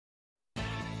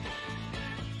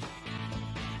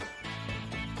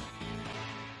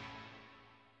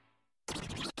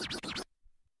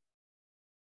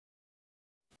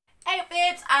Hey up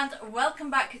babes, and welcome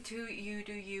back to You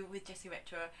Do You with Jessie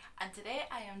Retro, and today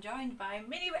I am joined by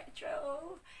Mini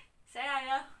Retro. Say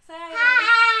hiya. Say hiya.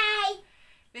 Hi!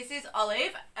 This is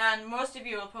Olive, and most of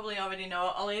you will probably already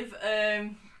know Olive.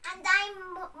 And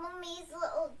I'm Mummy's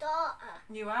little daughter.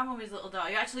 You are Mummy's little daughter.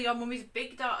 You're actually your Mummy's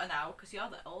big daughter now, because you're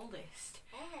the oldest.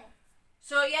 Oh.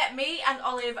 So yeah, me and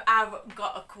Olive have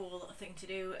got a cool thing to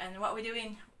do, and what are we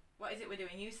doing? What is it we're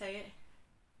doing? You say it.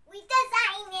 We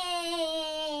designing.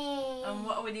 And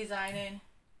what are we designing?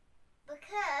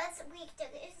 Because we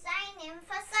designing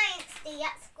for Science Day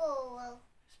at school.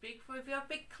 Speak with your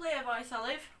big clear voice,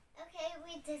 Olive. Okay,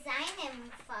 we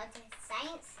designing for the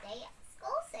Science Day at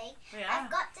school. See, Yeah.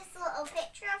 I've got this little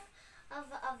picture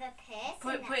of a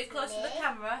person. Put it close to the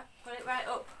camera. Put it right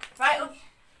up. Right up.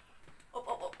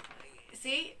 Up.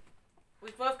 See?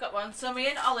 We've both got one. So me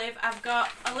and Olive have got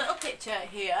a little picture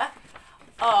here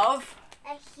of...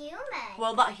 a human.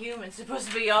 well, that human's supposed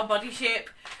to be your body shape.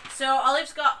 So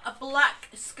Olive's got a black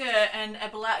skirt and a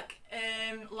black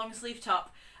long sleeve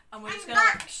top. And we're just gonna...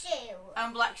 black shoes.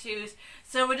 and black shoes.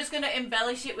 So we're just gonna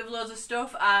embellish it with loads of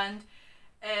stuff, and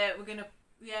we're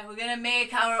gonna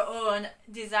make our own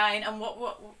design. And what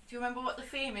do you remember what the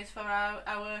theme is for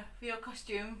for your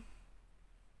costume?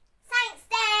 Science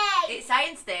Day. It's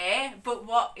Science Day, but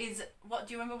what do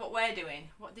you remember what we're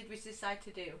doing? What did we decide to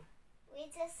do? We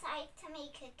decided to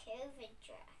make a COVID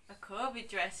dress. A COVID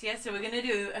dress, yeah. So we're gonna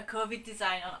do a COVID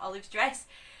design on Olive's dress.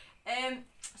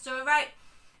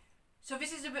 So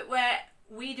this is a bit where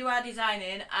we do our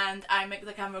designing and I make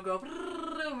the camera go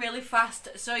really fast.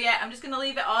 So yeah, I'm just gonna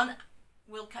leave it on.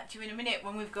 We'll catch you in a minute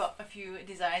when we've got a few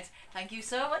designs. Thank you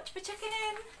so much for checking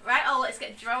in. Right, let's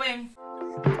get drawing.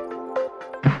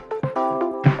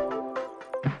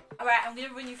 Alright, I'm going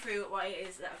to run you through what it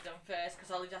is that I've done first, because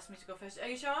Olive asked me to go first. Are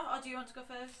you sure? Or do you want to go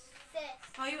first?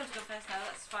 First. Oh, you want to go first now,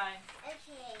 that's fine.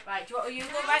 Okay. Right, do you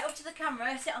go right up to the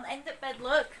camera, sit on the end of bed,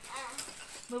 look.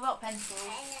 Move out pencils.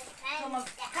 Come on,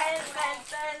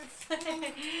 pens.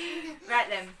 Right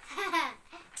then.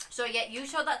 So yeah, you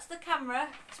show that to the camera.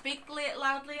 Speak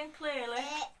loudly and clearly.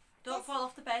 Don't fall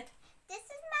off the bed. This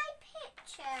is my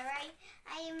picture.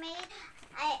 I made.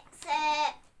 It's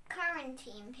a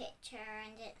quarantine picture,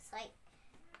 and it's like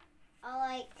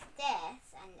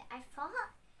this. And I thought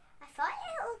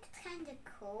it looked kind of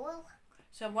cool.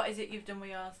 So what is it you've done with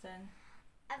yours then?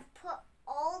 I've put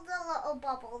all the little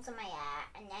bubbles in my hair,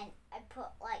 and then I put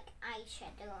like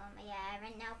eyeshadow on my hair,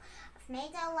 and now I've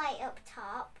made a light up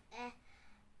top,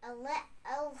 a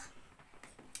little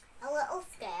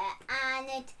skirt,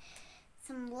 and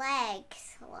some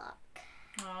legs, look.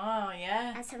 Oh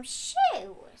yeah. And some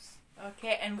shoes.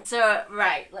 Okay, and so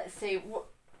right, let's see.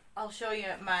 I'll show you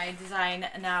my design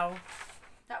now.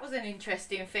 That was an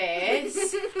interesting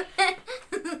face.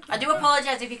 I do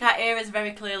apologise if you can't hear us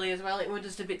very clearly as well. It was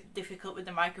just a bit difficult with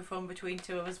the microphone between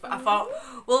two of us, but I thought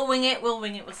we'll wing it, we'll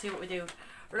see what we do.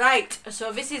 Right,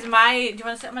 so this is my... do you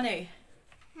want to sit on my knee?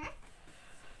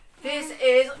 This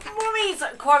is Mummy's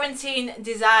quarantine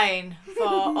design for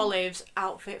Olive's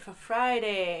outfit for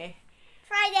Friday.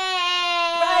 Friday!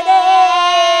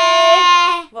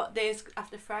 What days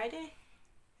after Friday?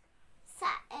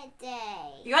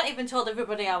 Saturday. You haven't even told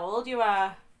everybody how old you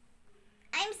are.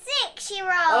 I'm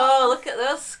 6-year-old. Oh, look at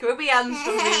those scrubby hands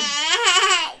from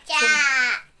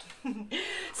me.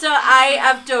 So I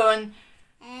have done...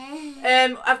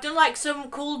 I've done like some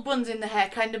cool buns in the hair,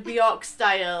 kind of Bjork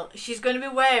style. She's going to be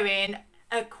wearing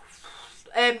a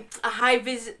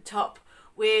high-vis top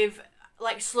with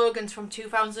like slogans from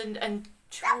 2020.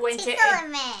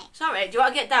 Sorry, do you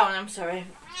want to get down? I'm sorry.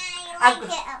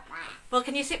 Well,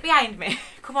 can you sit behind me?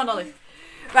 Come on, Olive.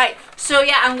 Right, so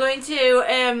yeah, I'm going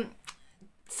to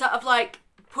sort of like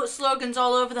put slogans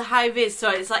all over the high vis, so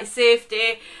it's like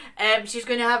safety. She's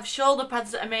going to have shoulder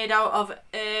pads that are made out of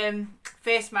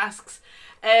face masks.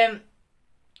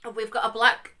 We've got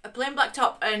a plain black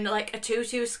top and like a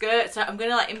tutu skirt, so I'm going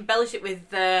to like embellish it with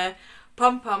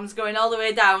pom-poms going all the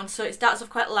way down, so it starts off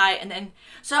quite light, and then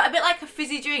so a bit like a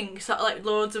fizzy drink, sort of like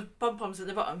loads of pom-poms at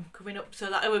the bottom coming up, so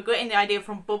that we're getting the idea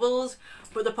from bubbles,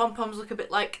 but the pom-poms look a bit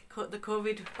like the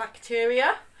COVID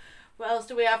bacteria. What else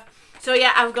do we have? So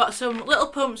yeah, I've got some little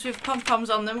pumps with pom-poms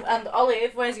on them. And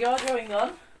Olive, where's your drawing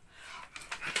on?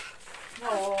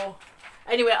 Oh.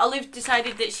 Anyway, Olive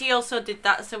decided that she also did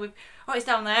that, so we've... oh, it's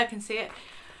down there, I can see it.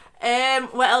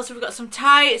 What else have we got? Some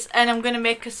tights, and I'm going to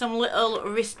make her some little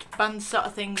wristband sort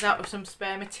of things out of some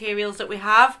spare materials that we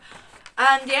have.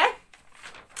 And yeah,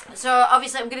 so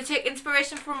obviously I'm going to take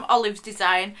inspiration from Olive's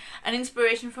design and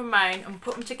inspiration from mine and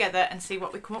put them together and see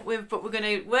what we come up with. But we're going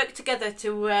to work together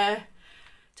to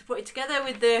put it together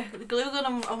with the glue gun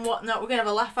and whatnot. We're going to have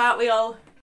a laugh, aren't we all?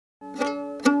 So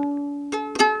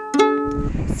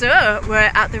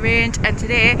we're at the range, and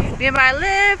today me and my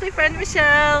lovely friend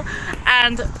Michelle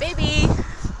and baby,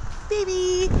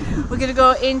 we're gonna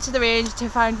go into the range to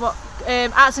find what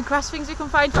arts and crafts things we can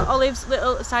find for Olive's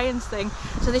little science thing.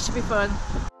 So this should be fun.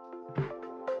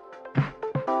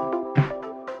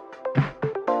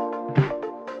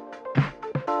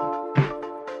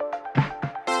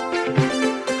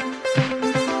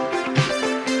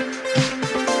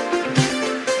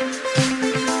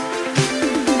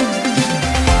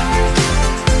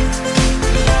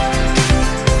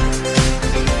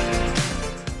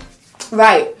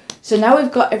 Right, so now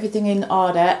we've got everything in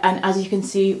order, and as you can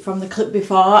see from the clip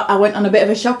before, I went on a bit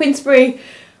of a shopping spree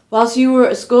whilst you were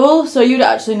at school, so you'd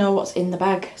actually know what's in the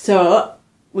bag. So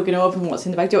we're going to open what's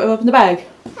in the bag. Do you want to open the bag?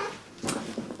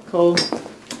 Cool.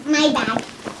 My bag.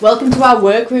 Welcome to our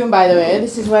workroom, by the way.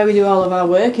 This is where we do all of our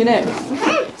work, innit?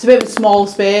 It's a bit of a small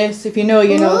space. If you know,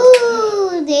 you know.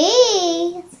 Ooh,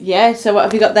 these. Yeah, so what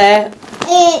have you got there?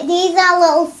 These are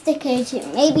little stickers.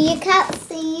 Maybe you can't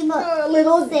see, but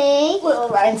little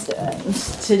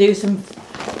rhinestones to do some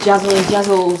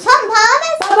jazzles.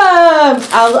 Pom-poms. Pom-poms!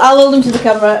 I'll hold them to the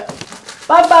camera.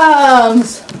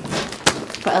 Pom-poms!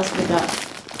 What else have we got?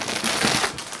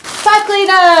 Pipe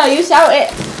cleaner! You shout it!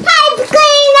 Pipe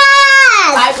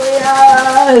cleaners! Pipe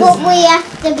cleaners! But we have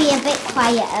to be a bit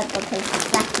quieter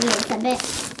because Becky is a bit...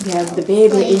 Yeah, the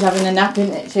baby is having a nap,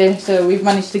 isn't it? So we've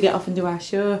managed to get off and do our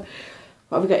show.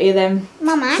 What have we got here then?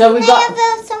 Mama, so we've got...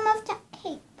 have some of that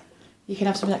cake? You can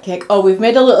have some of that cake. Oh, we've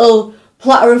made a little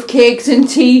platter of cakes and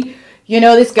tea. You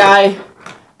know this guy,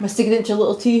 my signature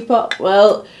little teapot.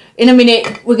 Well, in a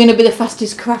minute, we're going to be the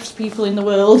fastest crafts people in the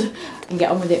world and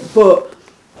get on with it. But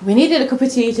we needed a cup of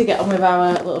tea to get on with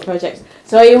our little projects.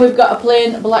 So here we've got a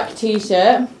plain black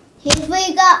t-shirt. Here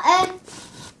we got a...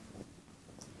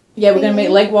 Yeah, we're going to make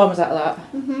leg warmers out of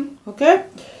that. Okay.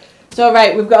 So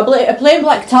right, we've got a plain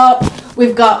black top.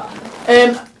 We've got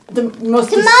the most...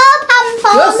 Some more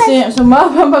pom-poms. Some more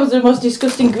pom-poms, the most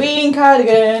disgusting green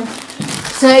cardigan.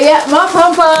 So yeah, more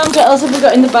pom-poms. What else have we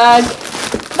got in the bag?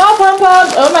 More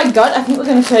pom-poms. Oh my god, I think we're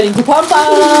going to turn into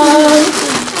pom-poms.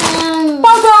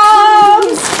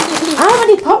 Pom-poms. How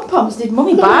many pom-poms did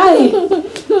Mummy buy?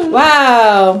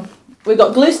 Wow. We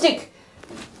got glue stick.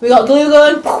 We got glue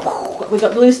gun. We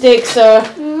got glue sticks. So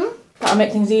that'll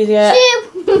make things easier.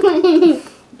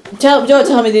 Don't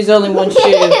tell me there's only one shoe. 2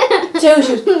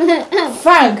 shoes.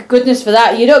 Thank goodness for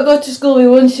that. You don't go to school with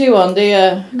one shoe on, do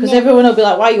you? Because everyone will be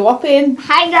like, why are you hopping?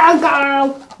 Hi there,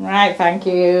 girl. Right, thank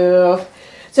you.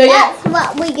 So yeah, that's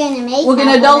what we're going to make. We're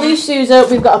going to doll these shoes up.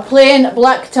 We've got a plain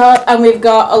black top and we've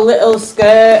got a little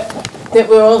skirt that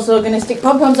we're also going to stick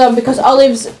pom-poms on because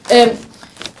Olive's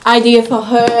idea for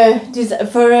her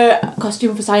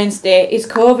costume for Science Day is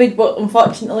COVID, but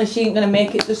unfortunately she ain't going to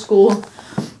make it to school.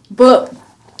 But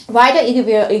why don't you give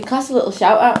your class a little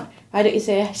shout out? Why don't you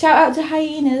say shout out to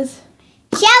hyenas?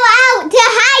 Shout out to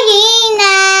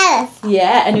hyenas!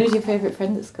 Yeah, and who's your favourite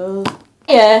friend at school?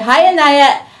 Yeah, hi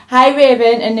Anaya, hi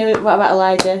Raven, and what about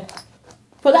Elijah?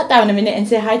 Put that down a minute and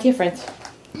say hi to your friends.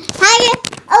 Hi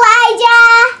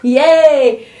Elijah!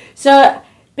 Yay! So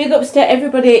big ups to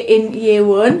everybody in year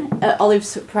 1 at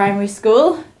Olive's primary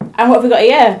school. And what have we got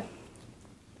here?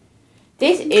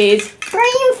 This is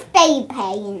green spray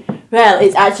paint. Well,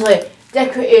 it's actually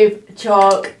decorative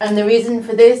chalk, and the reason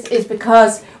for this is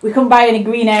because we couldn't buy any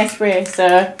green hairspray,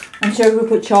 so I'm sure if we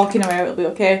put chalk in her hair it'll be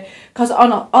okay. Because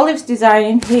on Olive's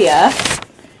design here,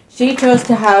 she chose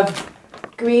to have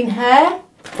green hair.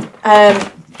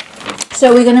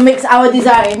 So we're going to mix our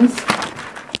designs.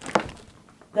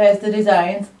 There's the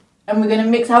designs. And we're going to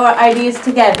mix our ideas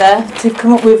together to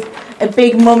come up with a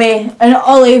big Mummy and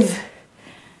Olive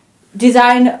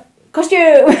design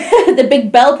costume. The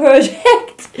Big Bell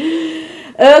project.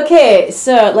 Okay,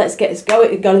 so let's get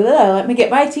going. Let me get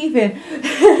my teeth in.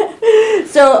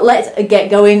 So let's get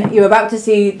going. You're about to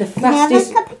see the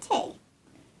fastest... Can I have a cup of tea?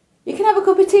 You can have a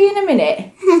cup of tea in a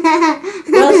minute.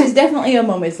 Well, she's definitely your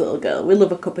mummy's little girl. We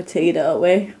love a cup of tea, don't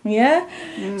we? Yeah?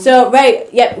 So, right,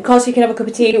 yep, of course you can have a cup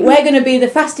of tea. We're going to be the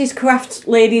fastest crafts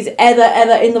ladies ever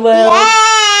in the world. Yeah!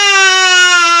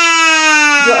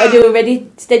 Do you want to do a ready,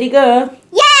 steady, go?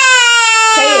 Yeah!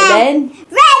 Say it then.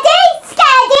 Ready,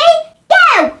 steady,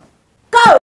 go!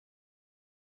 Go!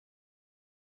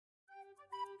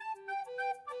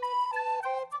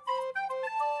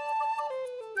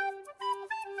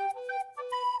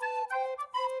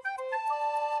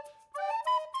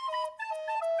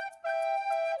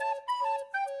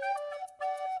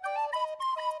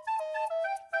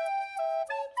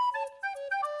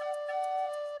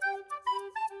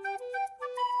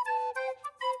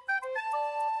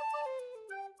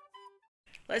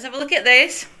 Let's have a look at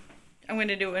this. I'm going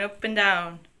to do an up and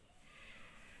down.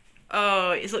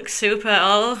 Oh, it looks super.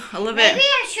 Oh, I love it. Maybe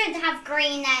I should have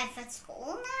green hair for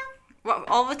school now. What,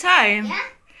 all the time? Yeah.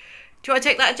 Do you want to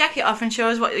take that jacket off and show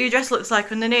us what your dress looks like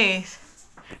underneath?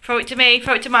 Throw it to me,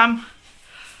 throw it to Mum.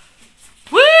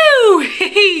 Woo!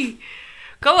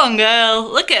 Go on,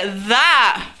 girl. Look at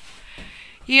that.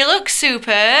 You look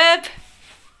superb.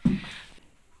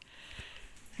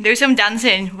 Do some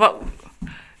dancing. What?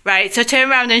 Right, so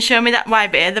turn around and show me that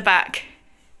white bit at the back.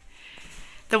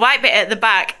 The white bit at the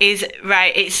back is,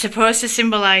 right, it's supposed to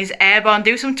symbolise airborne.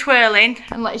 Do some twirling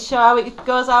and let's show how it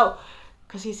goes out.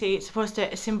 Because you see, it's supposed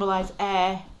to symbolise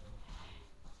air.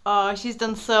 Oh, she's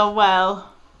done so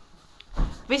well.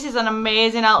 This is an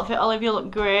amazing outfit, Olive. You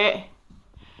look great.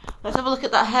 Let's have a look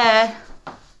at that hair.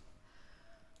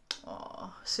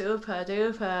 Oh, super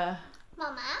duper.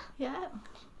 Mama? Yeah?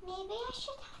 Maybe I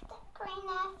should have that green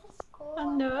hair for school. I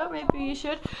know, maybe you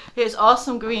should. It's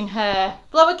awesome green hair.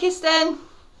 Blow a kiss then.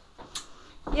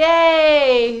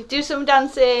 Yay! Do some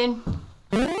dancing.